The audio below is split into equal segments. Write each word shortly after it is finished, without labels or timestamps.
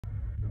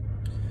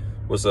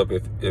What's up,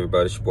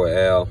 everybody? It's your boy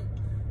Al.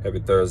 Happy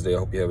Thursday. I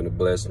hope you're having a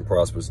blessed and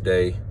prosperous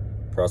day,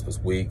 prosperous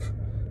week.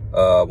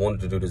 I wanted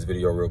to do this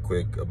video real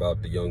quick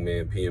about the young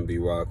man, PnB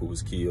Rock, who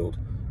was killed.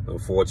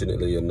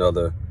 Unfortunately,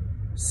 another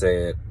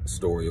sad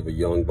story of a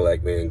young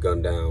black man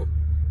gunned down.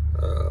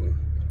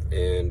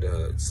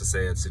 It's a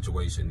sad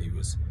situation. He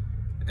was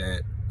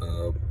at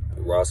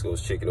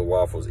Roscoe's Chicken and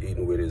Waffles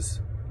eating with his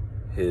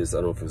I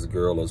don't know if it was a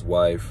girl or his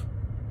wife,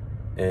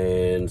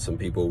 and some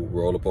people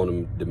rolled up on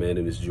him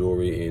demanding his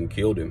jewelry and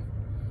killed him.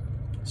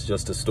 It's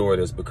just a story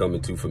that's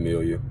becoming too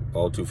familiar,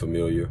 all too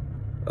familiar.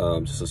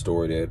 Just a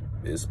story that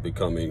is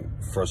becoming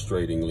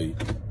frustratingly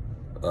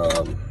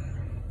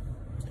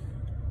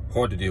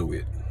hard to deal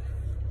with.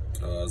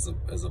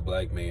 As a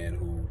black man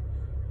who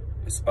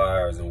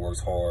aspires and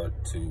works hard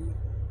to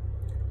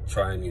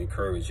try and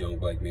encourage young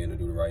black men to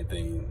do the right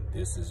thing,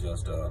 this is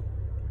just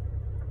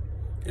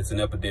it's an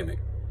epidemic.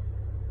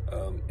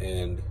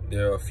 And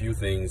there are a few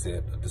things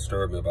that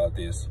disturb me about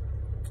this.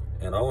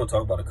 And I want to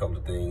talk about a couple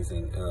of things,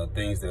 and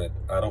things that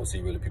I don't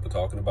see really people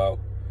talking about.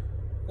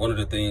 One of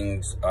the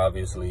things,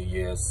 obviously,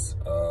 yes,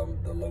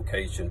 the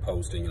location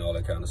posting and all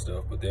that kind of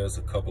stuff, but there's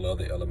a couple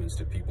other elements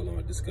that people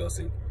aren't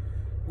discussing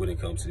when it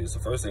comes to this.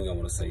 The first thing I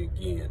want to say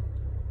again,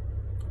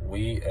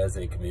 we as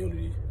a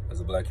community,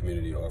 as a black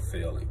community, are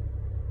failing.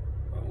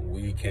 I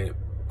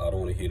don't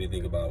want to hear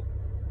anything about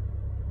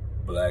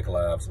Black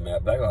Lives Matter.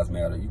 Black Lives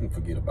Matter, you can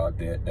forget about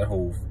that. That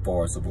whole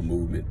farce of a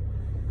movement.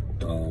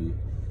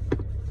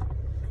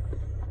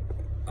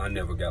 I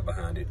never got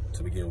behind it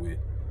to begin with.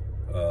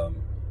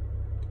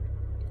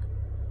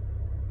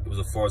 It was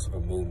a farce of a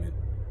movement.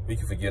 We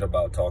can forget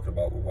about talking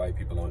about what white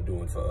people aren't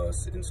doing for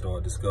us and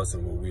start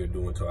discussing what we are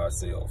doing to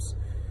ourselves.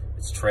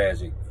 It's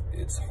tragic,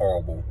 it's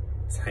horrible,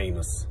 it's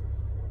heinous.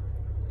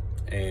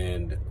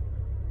 And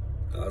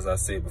as I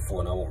said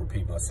before, and I won't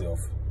repeat myself,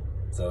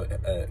 so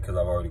because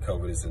I've already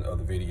covered this in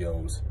other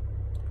videos,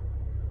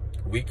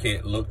 we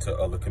can't look to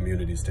other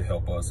communities to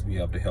help us. We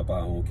have to help our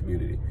own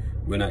community.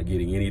 We're not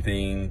getting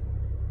anything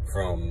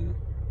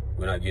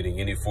we're not getting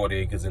any 40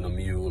 acres and a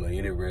mule or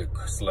any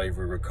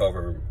slavery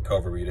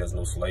recovery. There's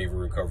no slavery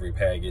recovery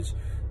package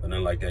or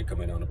nothing like that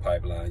coming down the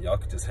pipeline. Y'all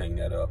could just hang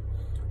that up.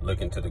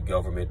 Looking to the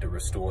government to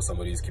restore some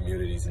of these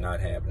communities,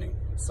 not happening.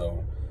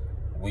 So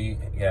we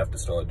have to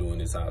start doing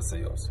this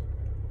ourselves.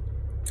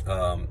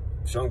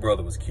 This young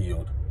brother was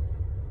killed.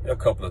 There are a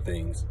couple of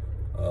things.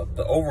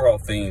 The overall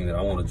theme that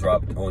I want to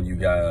drop on you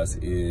guys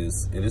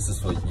is, and this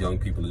is for young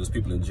people, just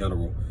people in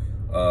general,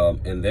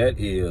 and that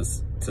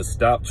is to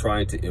stop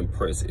trying to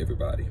impress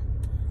everybody.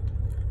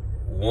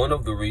 One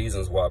of the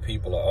reasons why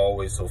people are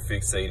always so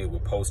fixated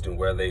with posting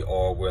where they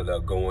are, where they're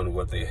going,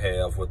 what they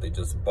have, what they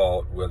just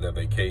bought, where they're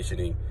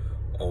vacationing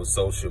on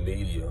social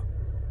media,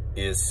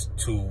 is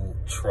to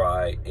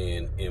try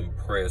and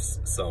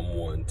impress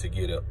someone, to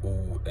get an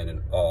ooh and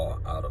an ah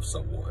out of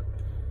someone.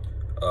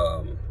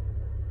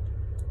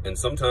 And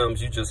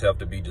sometimes you just have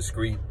to be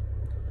discreet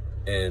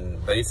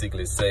and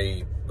basically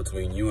say,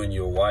 between you and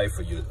your wife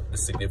or the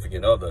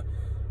significant other,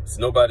 it's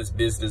nobody's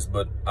business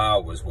but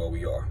ours where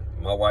we are.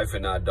 My wife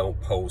and I don't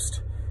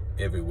post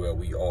everywhere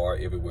we are,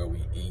 everywhere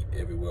we eat,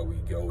 everywhere we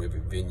go, every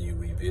venue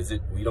we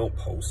visit. We don't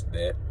post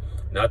that.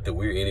 Not that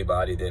we're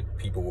anybody that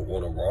people would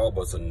want to rob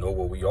us and know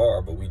where we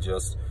are, but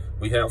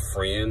we have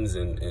friends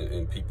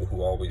and people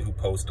who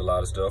post a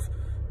lot of stuff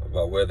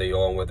about where they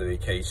are and where they're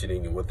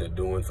vacationing and what they're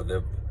doing for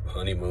their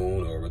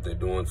honeymoon or what they're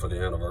doing for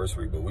their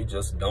anniversary, but we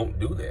just don't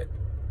do that.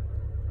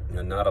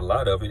 And not a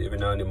lot of it. Every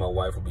now and then my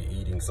wife will be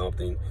eating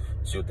something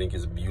she'll think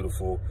is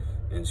beautiful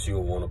and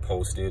she'll want to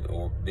post it,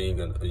 or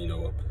being a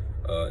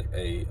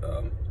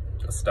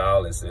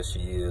stylist as she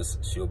is,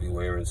 she'll be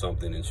wearing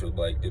something and she'll be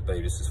like,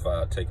 baby, this is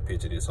fine, take a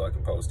picture of this so I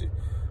can post it,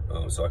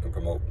 so I can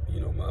promote,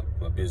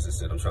 my business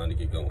that I'm trying to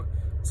get going.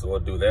 So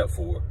I'll do that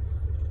for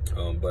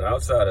her. But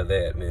outside of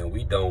that, man,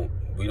 we don't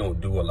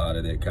do a lot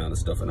of that kind of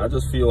stuff. And I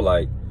just feel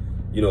like,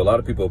 a lot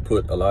of people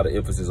put a lot of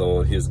emphasis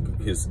on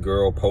his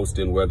girl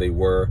posting where they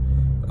were.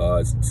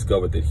 It's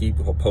discovered that he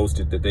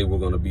posted that they were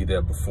going to be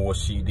there before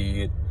she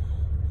did.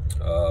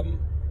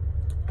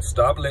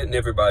 Stop letting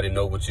everybody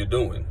know what you're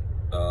doing.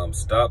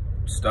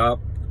 Stop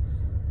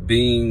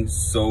being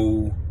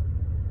so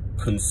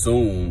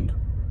consumed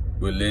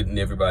with letting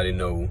everybody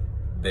know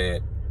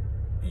that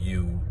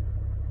you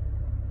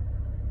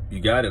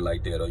got it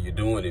like that, or you're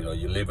doing it, or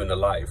you're living the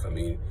life. I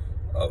mean,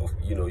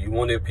 you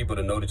want people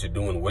to know that you're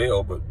doing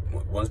well, but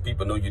once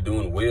people know you're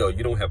doing well,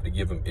 you don't have to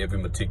give them every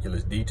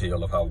meticulous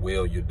detail of how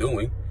well you're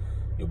doing.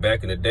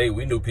 Back in the day,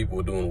 we knew people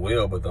were doing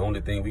well, but the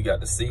only thing we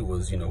got to see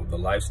was, the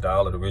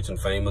lifestyle of the Rich and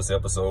Famous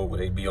episode where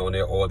they'd be on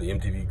there, or the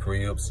MTV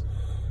Cribs.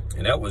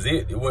 And that was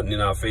it. It wasn't in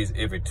our face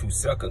every 2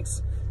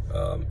 seconds.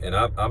 And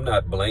I'm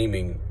not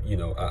blaming,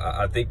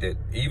 I think that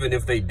even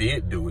if they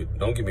did do it,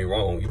 don't get me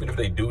wrong, even if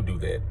they do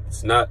that,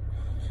 it's not,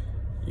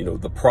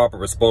 the proper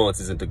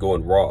response isn't to go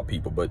and rob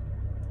people, but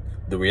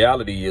the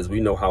reality is we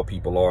know how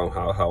people are and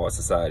how our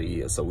society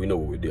is, so we know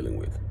what we're dealing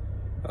with.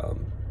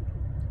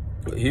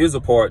 Here's a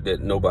part that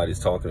nobody's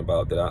talking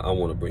about that I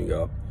want to bring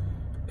up,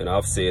 and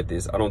I've said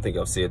this. I don't think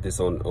I've said this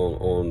on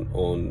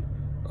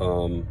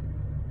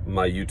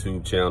my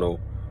YouTube channel,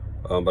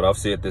 but I've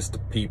said this to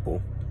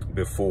people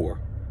before.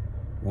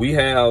 We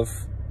have,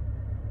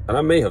 and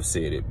I may have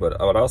said it, but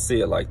I'll say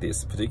it like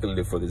this,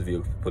 particularly for this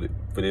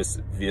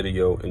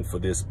video, and for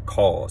this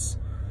cause.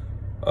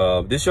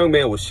 This young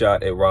man was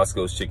shot at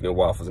Roscoe's Chicken and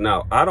Waffles.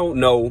 Now, I don't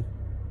know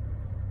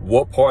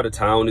what part of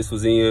town this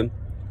was in.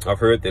 I've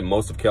heard that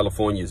most of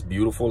California is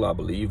beautiful. I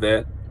believe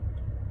that.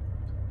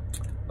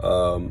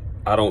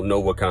 I don't know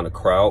what kind of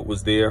crowd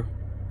was there,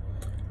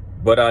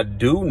 but I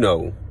do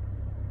know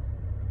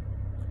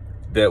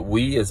that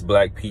we as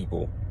black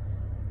people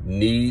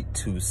need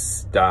to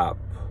stop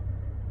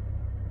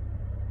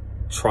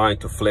trying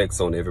to flex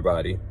on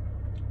everybody,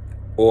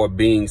 or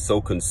being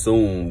so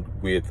consumed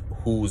with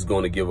who's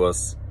going to give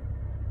us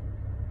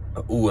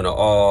a ooh and a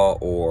ah,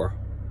 or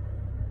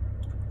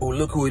oh,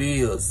 look who it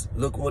is,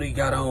 look what he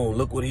got on,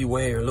 look what he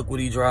wearing, look what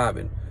he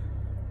driving.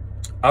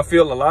 I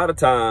feel a lot of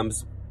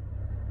times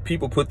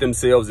people put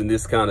themselves in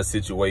this kind of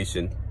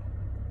situation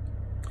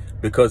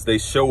because they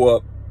show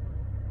up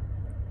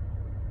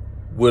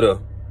with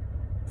a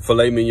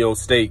filet mignon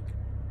steak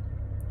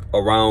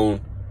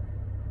around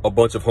a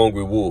bunch of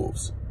hungry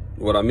wolves.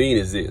 What I mean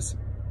is this,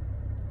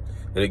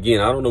 and again,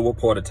 I don't know what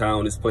part of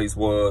town this place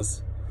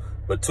was,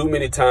 but too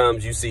many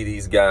times you see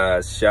these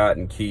guys shot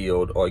and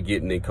killed or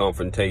getting in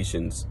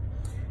confrontations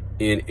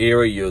in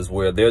areas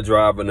where they're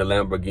driving a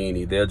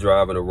Lamborghini, they're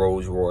driving a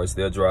Rolls Royce,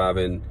 they're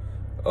driving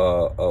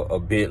a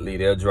Bentley,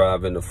 they're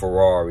driving a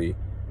Ferrari,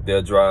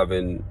 they're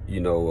driving,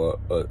 you know,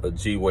 a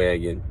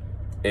G-Wagon,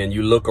 and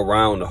you look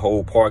around the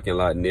whole parking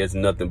lot and there's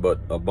nothing but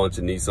a bunch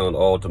of Nissan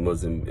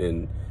Altimas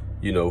and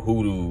you know,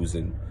 hoodoos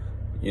and,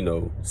 you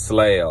know,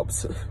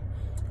 slabs,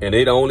 and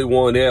they the only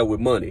one there with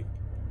money.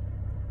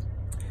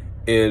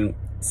 And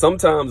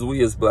sometimes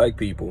we as black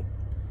people,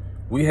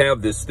 we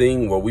have this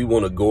thing where we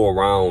want to go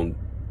around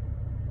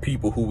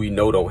people who we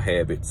know don't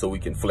have it so we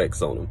can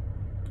flex on them.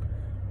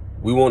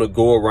 We want to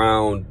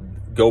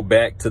go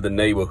back to the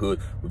neighborhood.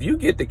 If you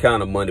get the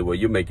kind of money where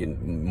you're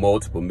making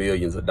multiple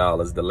millions of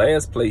dollars, the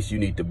last place you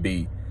need to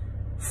be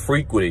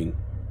frequenting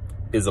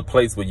is a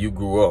place where you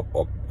grew up,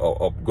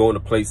 or going to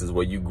places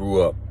where you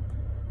grew up,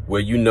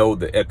 where you know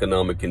the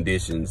economic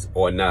conditions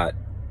are not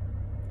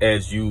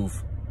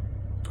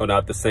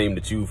not the same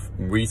that you've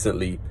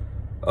recently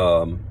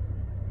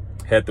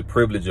had the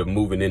privilege of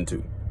moving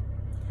into.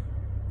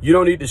 You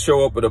don't need to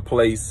show up at a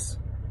place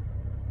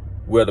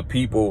where the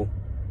people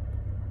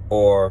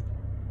are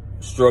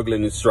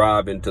struggling and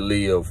striving to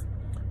live,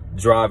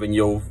 driving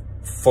your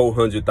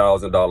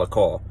 $400,000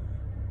 car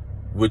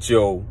with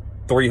your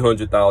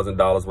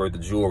 $300,000 worth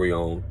of jewelry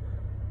on,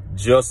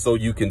 just so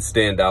you can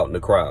stand out in the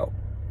crowd.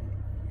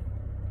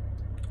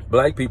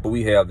 Black people,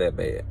 we have that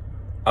bad.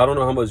 I don't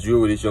know how much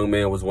jewelry this young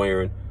man was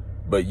wearing,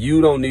 but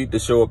you don't need to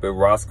show up at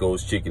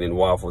Roscoe's Chicken and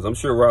Waffles. I'm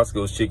sure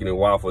Roscoe's Chicken and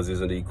Waffles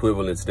isn't the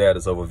equivalent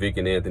status of a Vic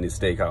and Anthony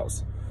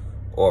Steakhouse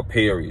or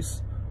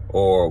Perry's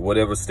or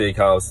whatever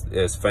steakhouse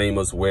is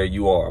famous where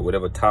you are,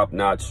 whatever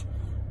top-notch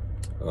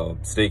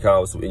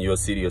steakhouse in your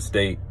city or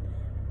state.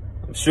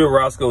 I'm sure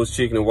Roscoe's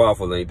Chicken and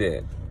Waffles ain't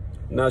that.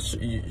 Not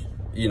sure,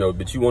 you know,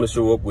 but you want to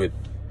show up with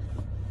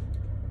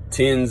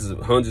tens,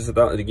 hundreds of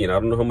thousands. Again, I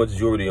don't know how much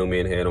jewelry the young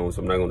man had on,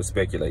 so I'm not going to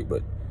speculate,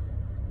 but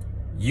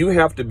you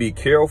have to be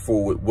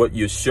careful with what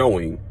you're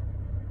showing,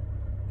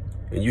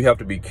 and you have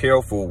to be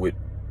careful with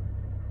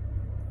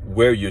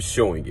where you're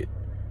showing it,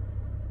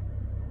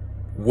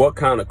 what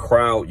kind of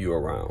crowd you're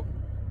around.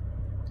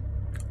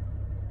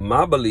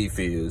 My belief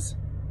is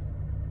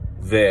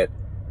that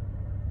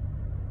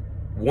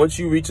once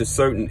you reach a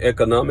certain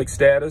economic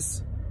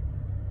status,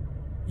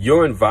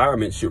 your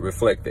environment should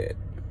reflect that.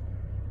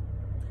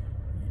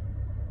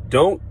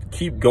 Don't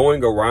keep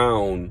going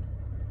around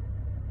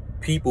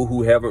people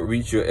who haven't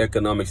reached your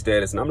economic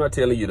status. And I'm not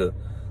telling you to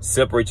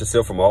separate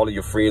yourself from all of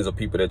your friends or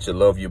people that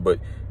love you,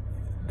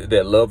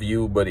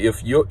 but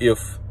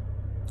if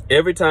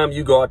every time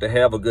you go out to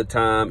have a good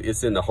time,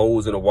 it's in the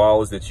holes in the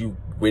walls that you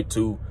went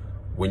to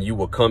when you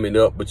were coming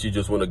up, but you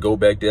just want to go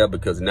back there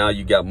because now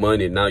you got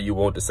money, and now you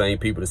want the same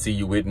people to see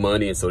you with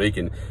money, and so they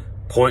can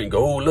point and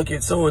go, oh, look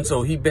at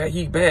so-and-so, he back,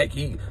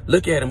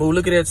 look at him, oh,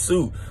 look at that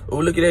suit, oh,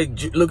 look at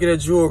that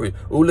jewelry,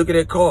 oh, look at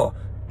that car.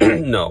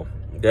 No,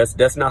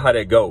 that's not how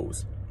that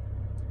goes.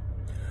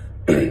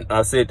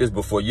 I said this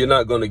before, you're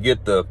not going to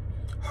get the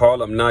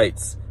Harlem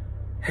Nights,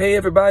 hey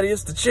everybody,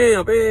 it's the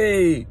champ,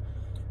 hey,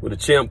 when the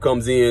champ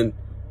comes in,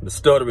 the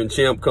stuttering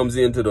champ comes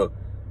into the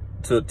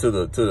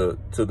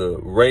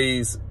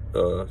Ray's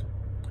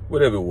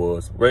whatever it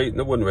was, Ray,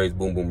 that wasn't Ray's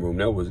Boom Boom Room,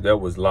 that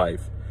was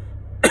Life.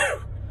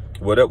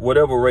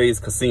 Whatever Ray's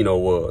casino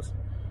was,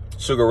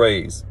 Sugar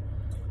Ray's.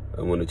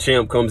 And when the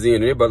champ comes in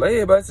and everybody like,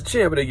 hey, everybody, it's the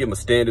champ, and they give him a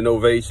standing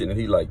ovation and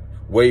he like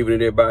waving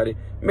at everybody.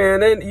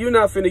 Man, you're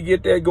not finna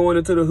get that going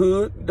into the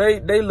hood. They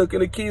looking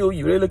to kill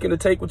you. They looking to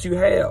take what you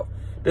have.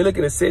 They're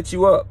looking to set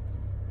you up.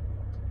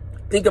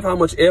 Think of how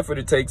much effort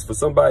it takes for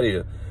somebody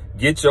to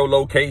get your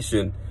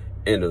location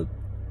and to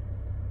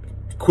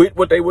quit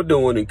what they were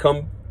doing and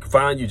come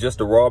find you just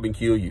to rob and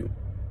kill you.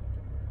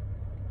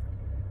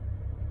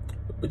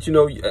 But, you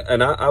know,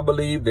 and I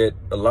believe that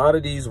a lot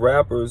of these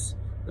rappers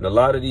and a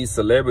lot of these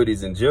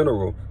celebrities in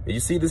general, and you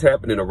see this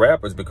happening to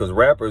rappers because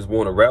rappers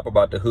want to rap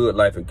about the hood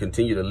life and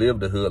continue to live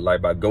the hood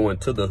life by going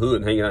to the hood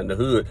and hanging out in the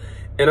hood.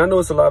 And I know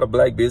it's a lot of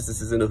black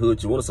businesses in the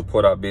hood. You want to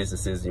support our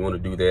businesses. You want to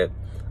do that.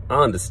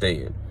 I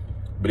understand.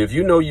 But if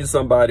you know you're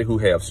somebody who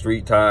have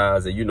street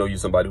ties and you know you're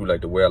somebody who like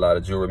to wear a lot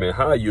of jewelry, man,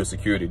 how are you a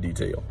security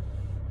detail?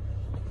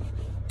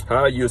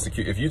 How are you a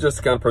security? If you're just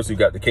the kind of person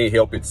who can't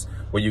help it,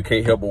 where you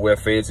can't help but wear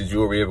fancy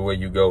jewelry everywhere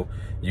you go,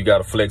 you got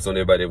to flex on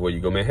everybody everywhere you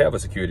go, man, have a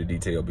security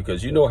detail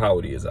because you know how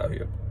it is out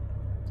here.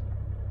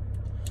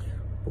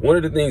 But one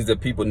of the things that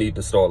people need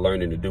to start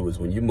learning to do is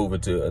when you move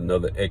into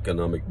another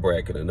economic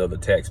bracket, another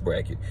tax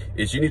bracket,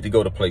 is you need to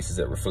go to places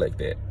that reflect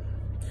that.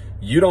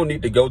 You don't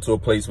need to go to a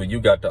place where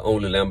you got the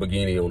only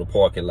Lamborghini on the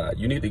parking lot.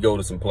 You need to go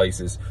to some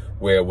places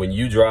where when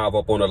you drive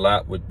up on a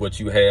lot with what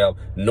you have,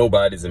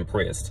 nobody's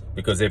impressed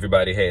because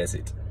everybody has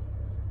it.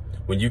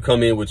 When you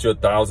come in with your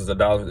thousands of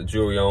dollars of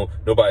jewelry on,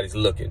 nobody's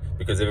looking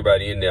because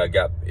everybody in there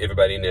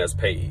is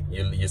paid.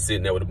 You're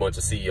sitting there with a bunch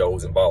of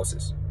CEOs and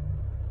bosses.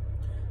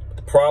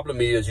 The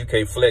problem is you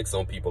can't flex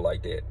on people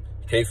like that.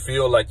 You can't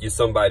feel like you're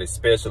somebody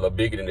special or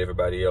bigger than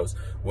everybody else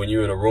when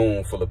you're in a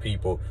room full of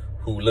people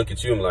who look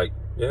at you and like,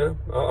 yeah,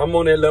 I'm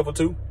on that level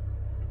too.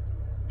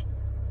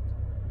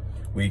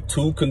 We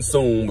too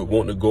consumed with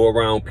wanting to go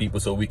around people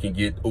so we can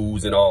get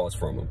oohs and ahs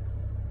from them.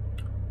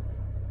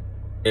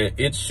 And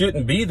it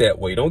shouldn't be that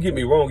way. Don't get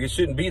me wrong. It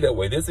shouldn't be that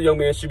way. This young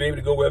man should be able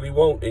to go wherever he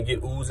wants and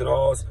get oohs and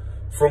ahs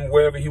from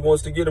wherever he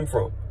wants to get them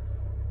from.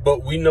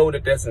 But we know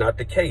that that's not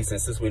the case. And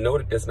since we know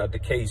that that's not the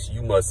case,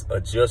 you must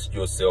adjust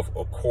yourself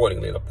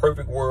accordingly. In a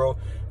perfect world,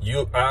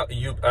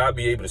 I'll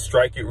be able to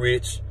strike it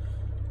rich,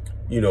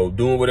 you know,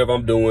 doing whatever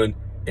I'm doing,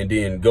 and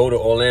then go to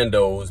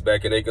Orlando's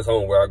back in Acres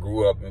Home where I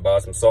grew up and buy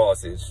some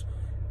sausage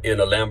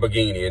in a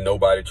Lamborghini and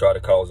nobody try to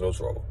cause no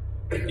trouble.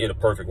 In a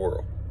perfect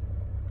world.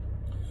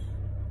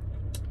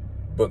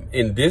 But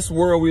in this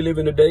world we live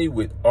in today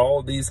with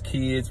all these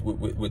kids,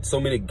 with so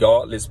many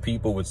godless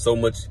people, with so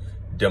much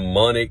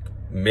demonic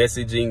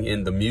messaging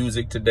in the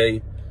music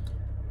today,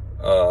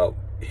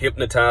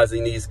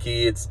 hypnotizing these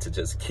kids to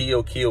just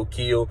kill,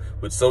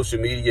 with social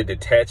media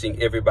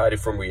detaching everybody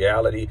from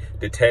reality,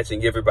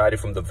 detaching everybody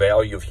from the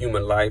value of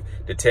human life,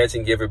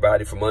 detaching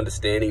everybody from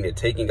understanding that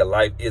taking a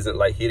life isn't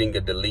like hitting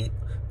a delete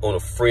on a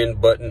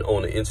friend button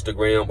on an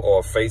Instagram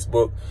or a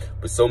Facebook.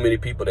 But so many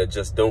people that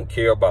just don't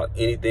care about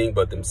anything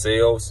but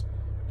themselves,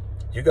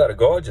 you got to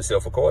guard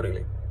yourself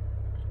accordingly.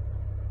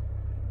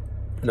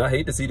 And I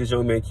hate to see this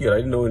young man killed. I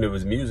didn't know any of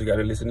his music. I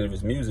didn't listen to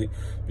his music.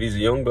 But he's a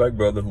young black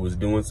brother who was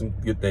doing some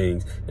good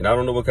things. And I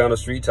don't know what kind of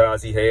street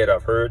ties he had.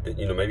 I've heard that,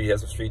 you know, maybe he had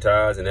some street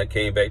ties and that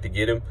came back to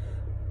get him.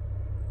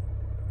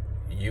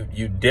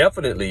 You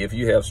definitely, if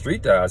you have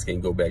street ties, can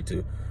go back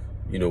to,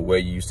 you know, where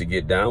you used to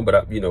get down.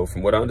 But, you know,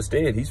 from what I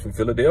understand, he's from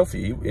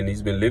Philadelphia and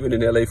he's been living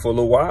in LA for a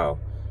little while.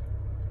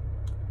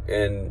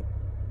 And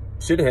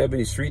shouldn't have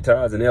any street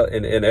ties in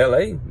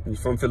LA.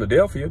 He's from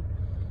Philadelphia.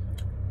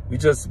 We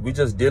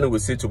just dealing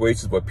with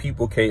situations where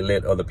people can't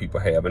let other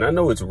people have. And I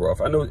know it's rough.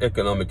 I know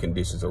economic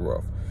conditions are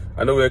rough.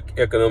 I know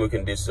economic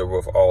conditions are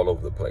rough all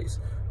over the place.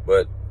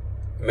 But,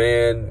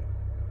 man,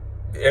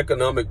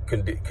 economic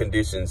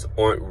conditions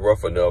aren't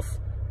rough enough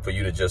for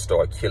you to just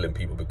start killing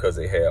people because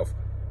they have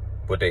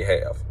what they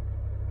have.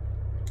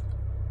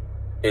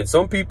 And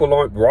some people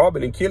aren't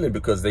robbing and killing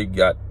because they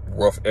got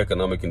rough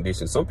economic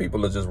conditions. Some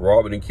people are just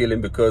robbing and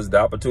killing because the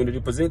opportunity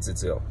presents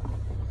itself.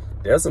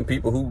 There are some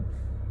people who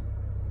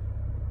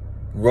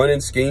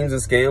running schemes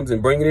and scams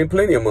and bringing in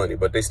plenty of money,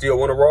 but they still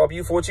want to rob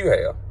you for what you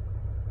have.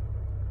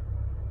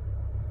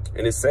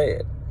 And it's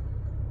sad.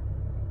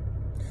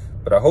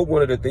 But I hope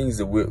one of the things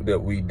that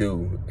we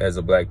do as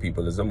a black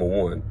people is, number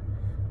one,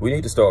 we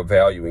need to start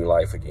valuing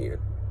life again.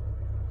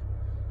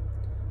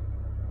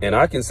 And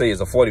I can say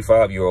as a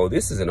 45-year-old,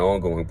 this is an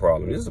ongoing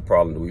problem. This is a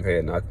problem that we've had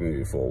in our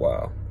community for a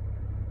while.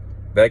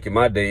 Back in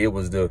my day, it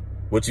was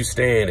what you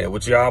stand at,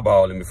 what you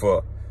eyeballing me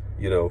for,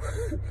 you know.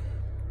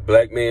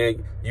 Black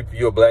man,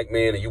 you're a black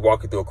man and you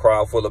walking through a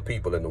crowd full of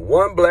people, and the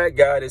one black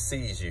guy that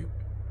sees you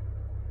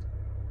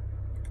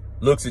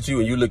looks at you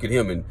and you look at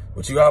him, and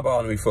what you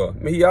eyeballing me for? I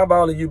mean, he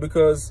eyeballing you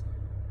because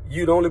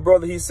you the only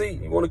brother he see.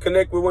 You want to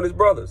connect with one of his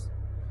brothers.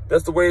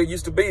 That's the way it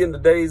used to be in the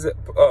days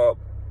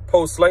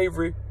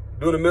post-slavery,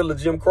 during the middle of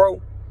Jim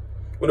Crow,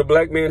 when a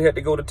black man had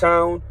to go to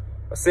town.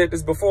 I said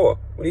this before,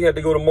 when he had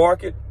to go to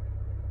market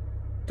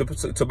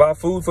to buy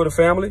food for the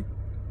family.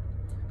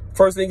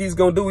 First thing he's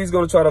going to do, he's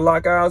going to try to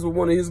lock eyes with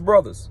one of his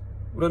brothers,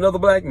 with another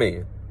black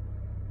man.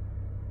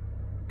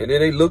 And then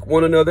they look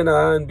one another in the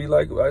eye and be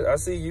like, I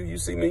see you, you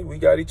see me. We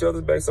got each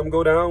other's back. Something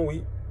go down,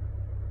 we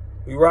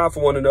ride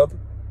for one another.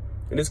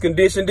 And it's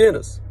conditioned in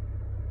us.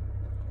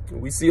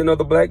 When we see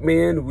another black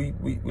man, we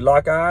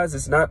lock eyes.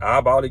 It's not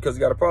eyeballing because he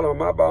got a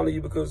problem. I'm eyeballing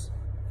you because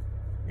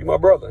you're my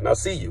brother and I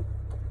see you.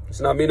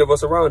 It's not many of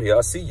us around here.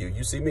 I see you,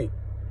 you see me.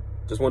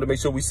 Just want to make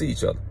sure we see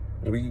each other.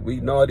 We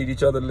nod at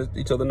each other, let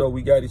each other know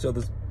we got each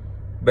other's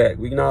back.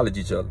 We acknowledge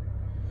each other.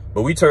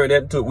 But we turn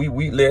that into,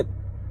 we let,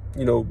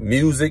 you know,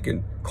 music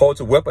and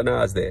culture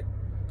weaponize that.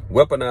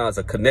 weaponize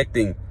a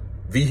connecting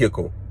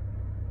vehicle.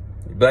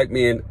 Black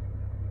men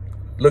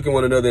looking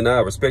one another in the eye,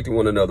 respecting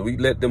one another. We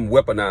let them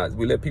weaponize.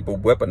 We let people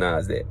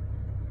weaponize that.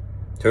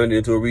 Turn it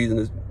into a reason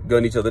to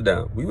gun each other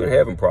down. We weren't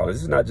having problems.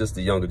 It's not just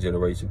the younger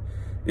generation.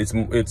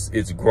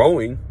 It's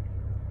growing.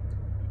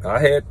 I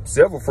had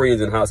several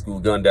friends in high school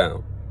gunned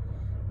down.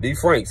 D.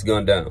 Franks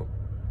gunned down.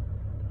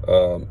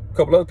 A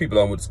couple other people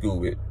I went to school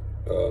with.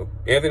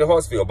 Anthony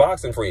Hartsfield,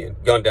 boxing friend,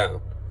 gunned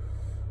down.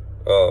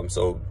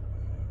 So,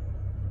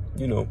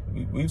 you know,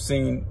 we've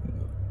seen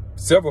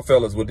several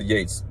fellas with the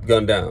Yates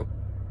gunned down.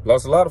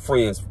 Lost a lot of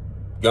friends,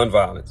 gun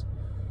violence.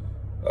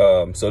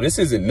 So this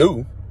isn't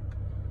new.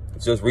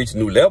 It's just reached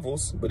new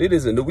levels, but it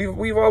isn't new.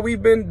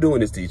 We've been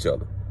doing this to each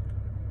other.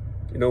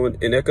 You know,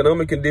 and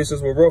economic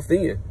conditions were rough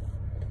then.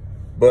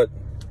 But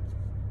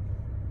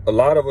a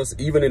lot of us,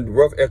 even in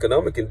rough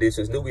economic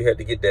conditions, knew we had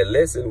to get that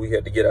lesson. We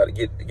had to get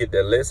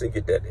that lesson,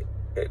 get that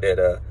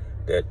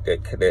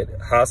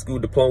high school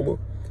diploma.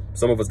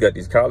 Some of us got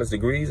these college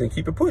degrees and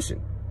keep it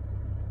pushing.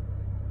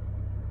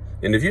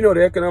 And if you know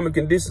the economic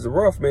conditions are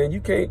rough, man,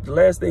 you can't, the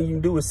last thing you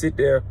can do is sit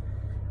there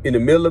in the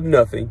middle of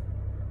nothing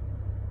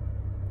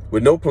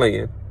with no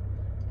plan,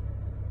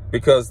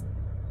 because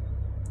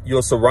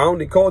your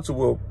surrounding culture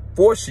will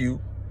force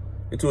you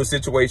into a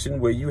situation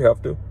where you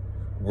have to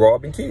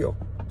rob and kill.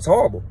 It's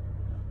horrible.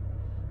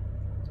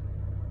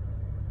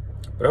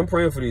 But I'm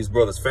praying for these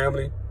brothers'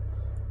 family.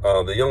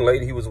 The young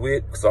lady he was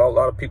with, because a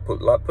lot of people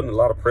putting a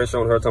lot of pressure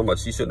on her, talking about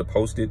she shouldn't have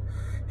posted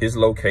his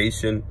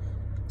location.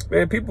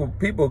 Man, people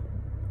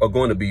are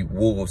going to be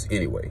wolves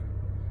anyway.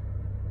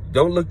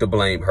 Don't look to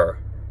blame her.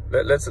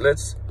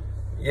 Let's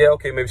yeah,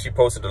 okay, maybe she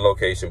posted the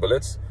location, but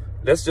let's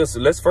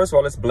first of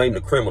all, let's blame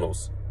the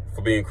criminals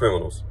for being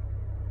criminals,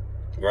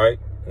 right?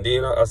 And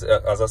then, as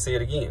I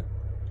said again,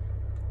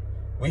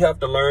 we have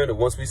to learn that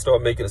once we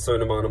start making a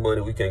certain amount of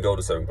money, we can go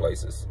to certain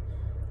places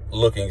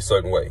looking a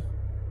certain way.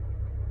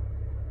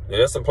 Now,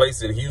 there's some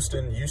places in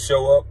Houston, you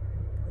show up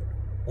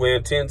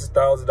wearing tens of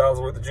thousands of dollars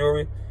worth of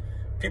jewelry,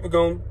 people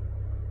gonna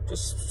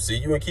just see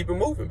you and keep it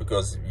moving,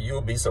 because you'll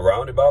be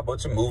surrounded by a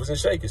bunch of movers and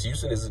shakers.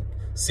 Houston is a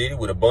city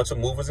with a bunch of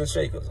movers and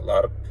shakers, a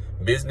lot of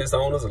business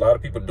owners, a lot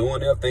of people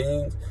doing their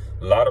things,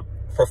 a lot of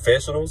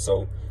professionals.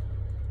 So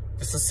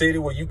it's a city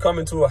where you come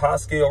into a high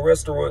scale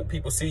restaurant,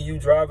 people see you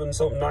driving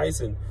something nice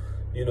and,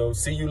 you know,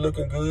 see you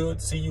looking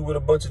good, see you with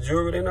a bunch of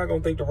jewelry. They're not gonna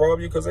think to rob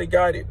you because they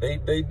got it.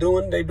 They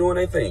doing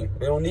their thing.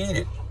 They don't need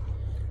it.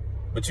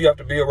 But you have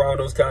to be around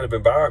those kind of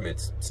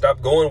environments.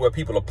 Stop going where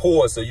people are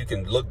poor so you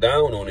can look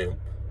down on them.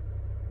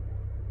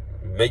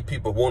 Make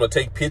people want to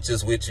take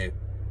pictures with you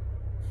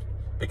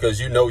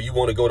because you know you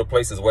want to go to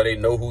places where they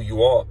know who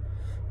you are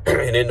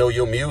and they know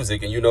your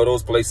music, and you know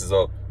those places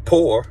are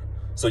poor,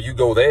 so you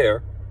go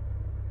there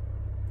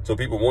so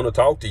people want to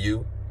talk to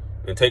you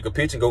and take a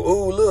picture and go,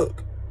 oh,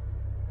 look.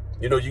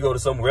 You know, you go to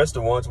some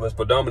restaurants where it's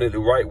predominantly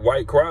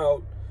white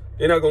crowd,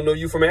 they're not going to know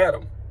you from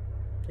Adam.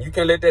 You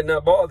can't let that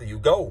not bother you.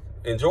 Go.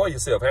 Enjoy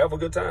yourself. Have a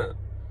good time.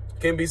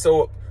 Can't be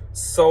so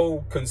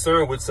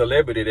concerned with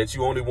celebrity that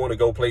you only want to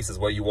go places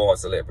where you are a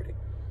celebrity.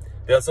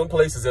 There are some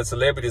places that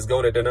celebrities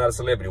go that they're not a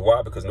celebrity.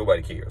 Why? Because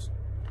nobody cares.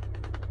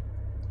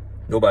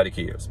 Nobody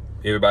cares.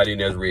 Everybody in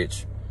there is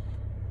rich.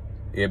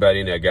 Everybody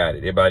in there got it.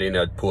 Everybody in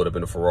there pulled up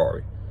in a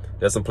Ferrari.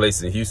 There's some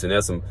places in Houston.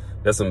 There's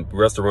some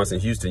restaurants in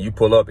Houston. You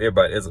pull up,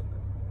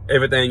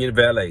 everything in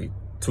valet,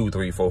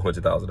 $200,000, $300,000,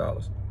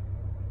 $400,000.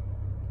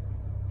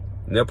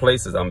 And there are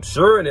places, I'm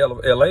sure in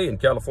LA and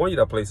California,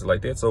 there are places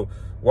like that. So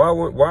why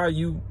are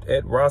you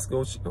at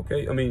Roscoe's?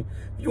 Okay, I mean,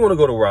 if you want to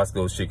go to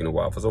Roscoe's Chicken and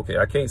Waffles, okay,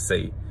 I can't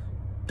say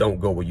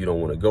don't go where you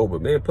don't want to go,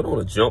 but man, put on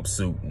a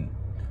jumpsuit, and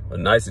a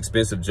nice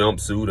expensive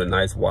jumpsuit, a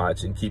nice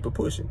watch, and keep it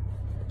pushing.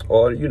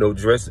 Or, you know,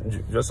 dress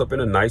up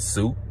in a nice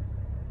suit,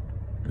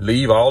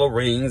 leave all the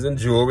rings and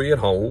jewelry at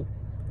home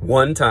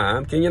one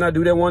time. Can you not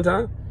do that one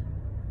time?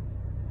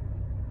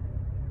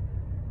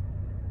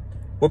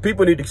 What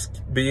people need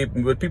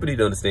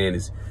to understand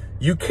is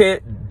you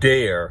can't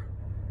dare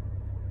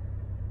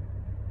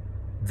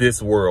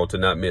this world to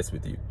not mess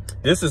with you.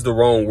 This is the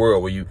wrong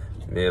world where you,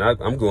 man,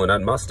 I'm going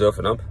out my stuff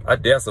and I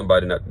dare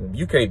somebody not.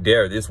 You can't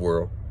dare this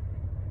world.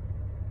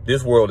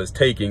 This world is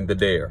taking the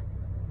dare.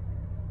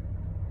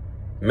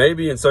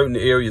 Maybe in certain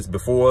areas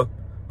before,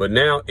 but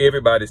now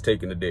everybody's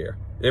taking the dare.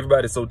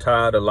 Everybody's so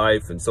tired of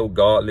life and so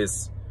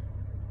godless,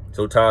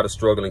 so tired of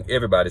struggling.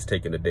 Everybody's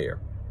taking the dare.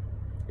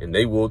 And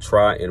they will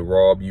try and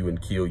rob you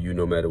and kill you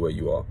no matter where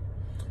you are.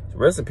 So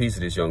rest in peace to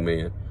this young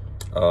man.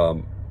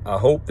 I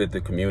hope that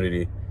the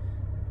community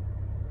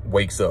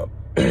wakes up.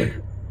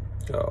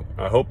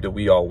 I hope that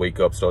we all wake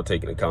up, start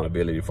taking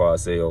accountability for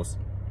ourselves.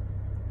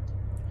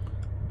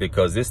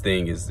 Because this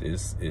thing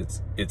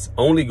it's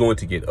only going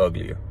to get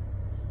uglier.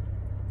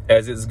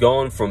 As it's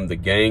gone from the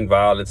gang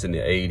violence in the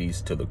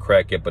 80s to the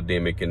crack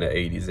epidemic in the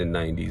 80s and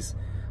 90s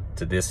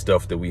to this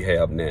stuff that we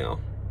have now,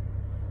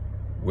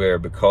 where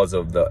because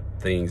of the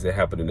things that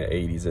happened in the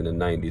 80s and the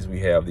 90s, we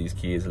have these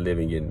kids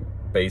living in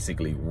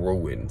basically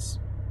ruins.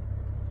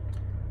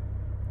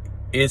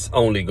 It's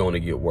only going to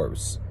get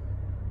worse.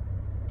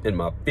 And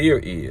my fear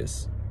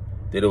is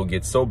that it'll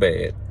get so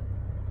bad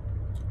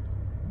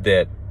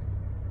that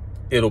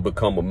it'll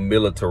become a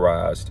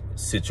militarized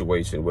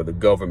situation where the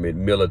government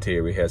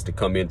military has to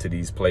come into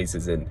these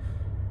places and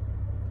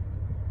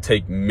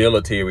take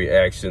military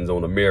actions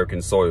on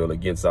American soil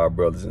against our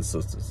brothers and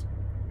sisters.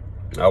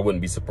 I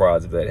wouldn't be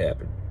surprised if that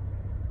happened.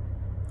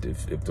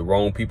 If the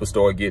wrong people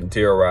start getting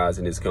terrorized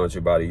in this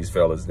country by these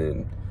fellas,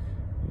 then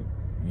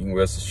you can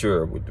rest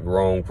assured with the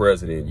wrong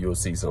president, you'll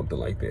see something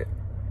like that.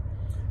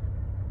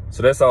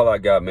 So that's all I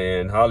got,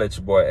 man. Holla at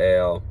your boy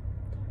Al.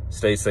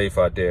 Stay safe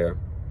out there.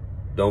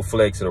 Don't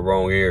flex in the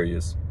wrong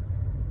areas.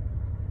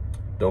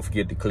 Don't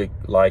forget to click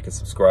like and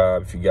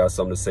subscribe if you got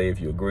something to say. If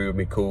you agree with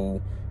me,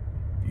 cool.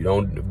 If you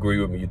don't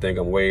agree with me, you think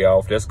I'm way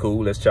off, that's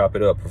cool. Let's chop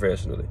it up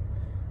professionally.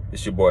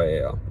 It's your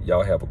boy Al.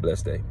 Y'all have a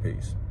blessed day.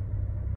 Peace.